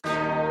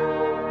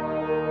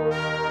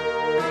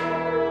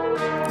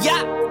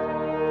Yeah.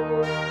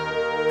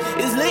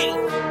 It's lit.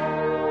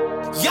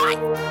 Yeah.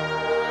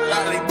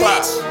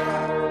 Bitch.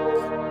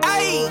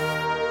 Ayy.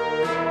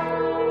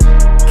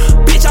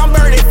 Bitch, I'm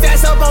burning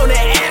fast up on the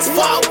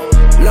asphalt.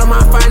 Love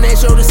my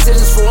financial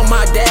decisions for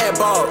my dad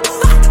bought.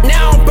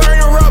 Now I'm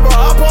burning rubber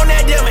up on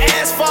that damn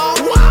asphalt.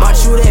 Bought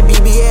you that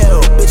BBL,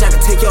 bitch, I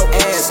can take your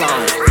ass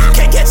off.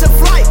 Can't catch a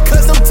flight,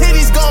 cause them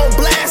titties gon'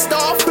 blast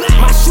off.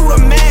 My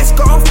shooter mask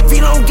off, if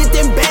you don't get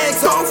them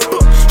bags off.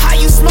 How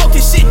you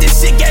smoking shit?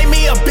 This shit gave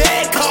me a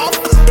bad cough.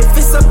 If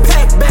it's a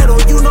pack battle,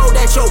 you know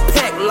that your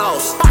pack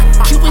lost.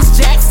 You was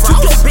Jack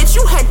Frost, yo bitch,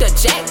 you had to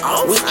jack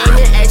off. We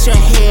aiming at your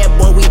head,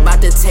 boy, we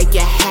bout to take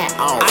your hat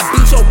off. I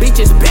beat your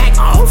bitches back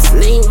off,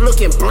 lean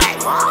looking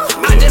black.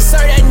 I just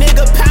served that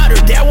nigga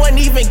powder, that wasn't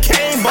even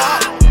cane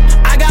ball.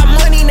 I got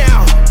money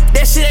now,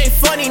 that shit ain't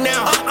funny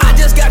now. I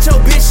just got your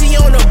bitch, she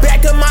on the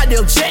back of my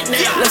damn jet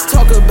now. Let's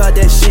talk about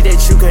that shit that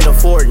you can't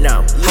afford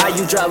now. How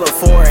you drive a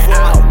Ford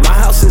out? My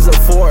house is a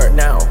Ford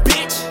now.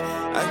 Bitch,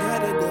 I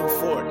got a damn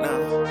Ford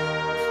now.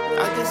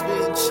 I just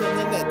been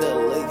chillin' at the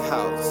lake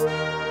house.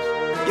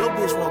 Yo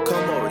bitch won't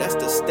come over, that's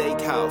the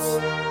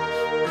steakhouse.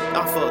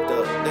 I fucked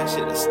up, that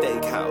shit a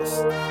steakhouse.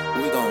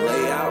 We gon'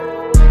 lay out.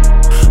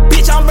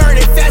 Bitch, I'm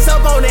burning fast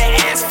up on the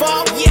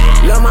asphalt. Yeah.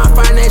 Love my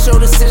financial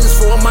decisions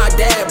for my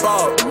dad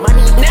bought.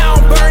 Now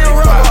I'm burning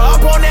rubber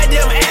up on that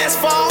damn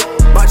asphalt.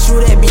 Bought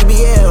you that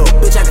BBL,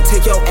 bitch, I can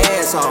take your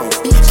ass off.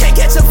 Can't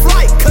catch a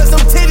flight, cause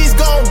them titties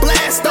gon'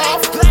 blast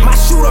off. My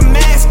shooter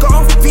mask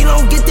off, if you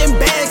don't get them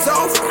bags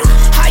off.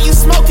 How you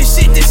smoking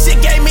shit? This shit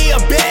gave me a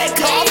bad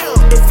cough.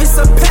 If it's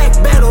a pack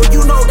battle,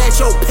 you know that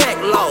your pack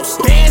lost.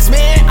 Bands,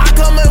 man, I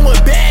come in with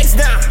bags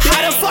now.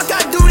 How the fuck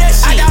I do that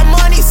shit? I got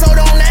money, so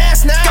don't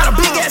ask now. Got a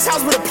big ass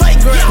house with a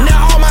playground.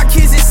 Now all my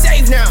kids is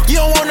safe now.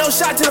 You don't want no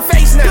shot to the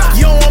face now.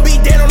 You don't want to be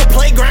dead on the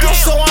playground.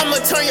 So I'ma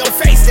turn your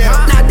face down.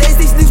 Nowadays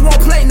these niggas won't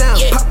play now.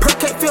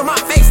 Perk can't feel my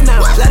face now.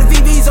 Lot of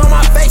VVs on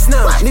my face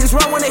now. Niggas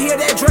run when they hear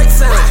that Drake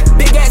sound.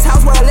 Big ass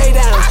house where I lay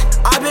down.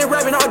 I've been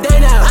rapping all day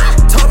now.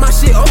 Talk my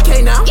shit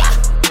okay now.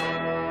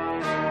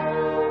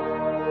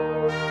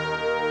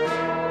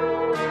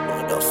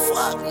 What the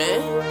fuck,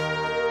 man?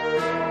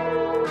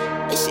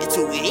 This shit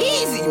too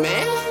easy,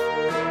 man.